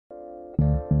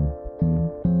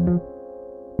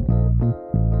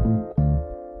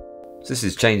So this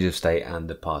is change of state and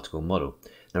the particle model.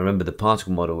 Now remember, the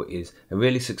particle model is a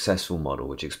really successful model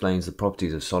which explains the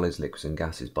properties of solids, liquids and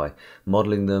gases by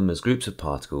modelling them as groups of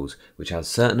particles which have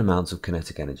certain amounts of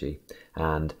kinetic energy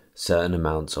and certain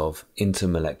amounts of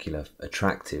intermolecular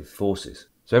attractive forces.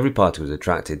 So every particle is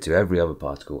attracted to every other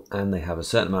particle and they have a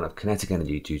certain amount of kinetic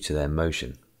energy due to their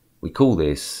motion. We call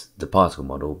this the particle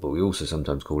model, but we also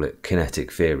sometimes call it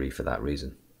kinetic theory for that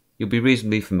reason. You'll be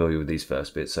reasonably familiar with these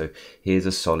first bits. So here's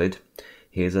a solid,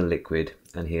 here's a liquid,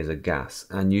 and here's a gas.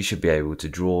 And you should be able to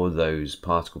draw those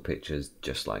particle pictures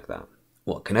just like that.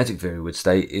 What kinetic theory would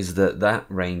state is that that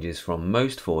ranges from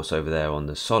most force over there on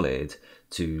the solid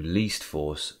to least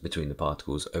force between the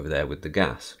particles over there with the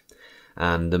gas.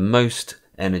 And the most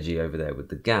energy over there with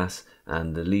the gas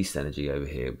and the least energy over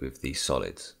here with the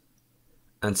solids.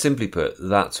 And simply put,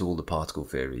 that's all the particle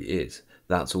theory is.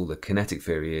 That's all the kinetic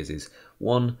theory is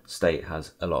one state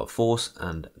has a lot of force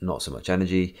and not so much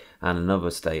energy, and another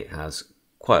state has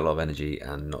quite a lot of energy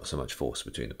and not so much force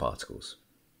between the particles.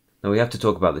 Now we have to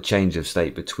talk about the change of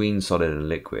state between solid and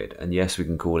liquid, and yes, we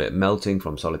can call it melting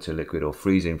from solid to a liquid or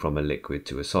freezing from a liquid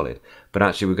to a solid, but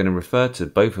actually we're going to refer to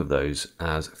both of those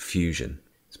as fusion.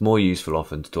 It's more useful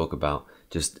often to talk about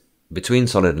just between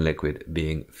solid and liquid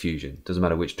being fusion. Doesn't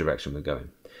matter which direction we're going.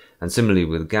 And similarly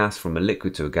with gas, from a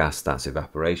liquid to a gas, that's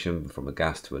evaporation. From a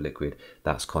gas to a liquid,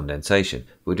 that's condensation.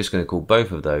 We're just going to call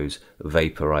both of those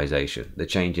vaporization. The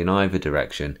change in either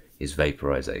direction is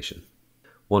vaporization.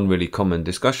 One really common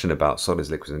discussion about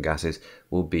solids, liquids and gases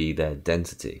will be their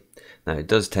density. Now it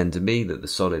does tend to be that the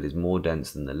solid is more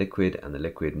dense than the liquid and the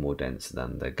liquid more dense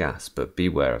than the gas, but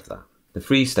beware of that. The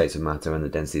three states of matter and the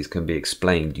densities can be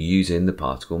explained using the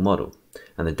particle model,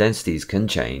 and the densities can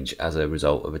change as a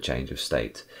result of a change of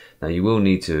state. Now you will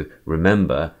need to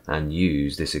remember and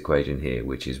use this equation here,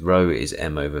 which is rho is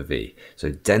m over v.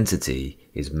 So density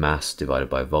is mass divided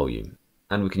by volume.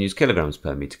 And we can use kilograms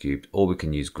per meter cubed, or we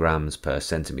can use grams per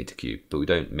centimeter cubed, but we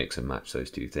don't mix and match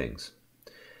those two things.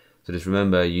 So just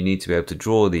remember, you need to be able to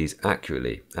draw these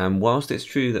accurately. And whilst it's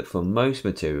true that for most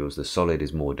materials the solid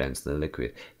is more dense than the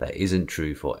liquid, that isn't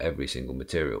true for every single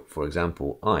material. For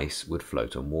example, ice would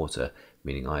float on water,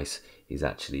 meaning ice is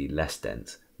actually less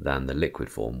dense than the liquid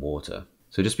form water.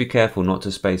 So just be careful not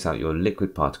to space out your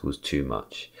liquid particles too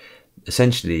much.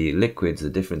 Essentially, liquids, the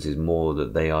difference is more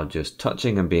that they are just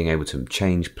touching and being able to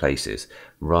change places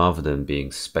rather than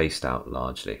being spaced out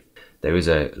largely. There is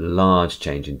a large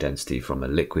change in density from a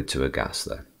liquid to a gas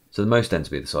though. So the most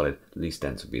dense will be the solid, least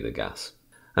dense will be the gas.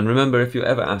 And remember, if you're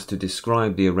ever asked to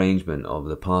describe the arrangement of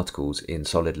the particles in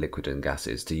solid, liquid and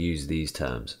gases, to use these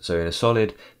terms. So in a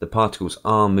solid, the particles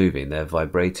are moving, they're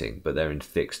vibrating, but they're in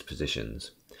fixed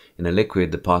positions. In a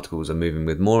liquid, the particles are moving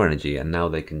with more energy and now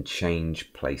they can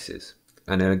change places.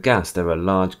 And in a gas, there are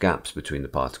large gaps between the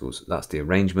particles. That's the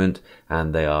arrangement,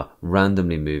 and they are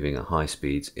randomly moving at high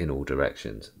speeds in all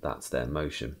directions. That's their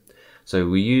motion. So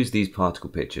we use these particle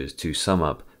pictures to sum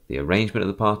up the arrangement of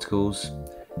the particles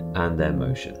and their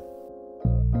motion.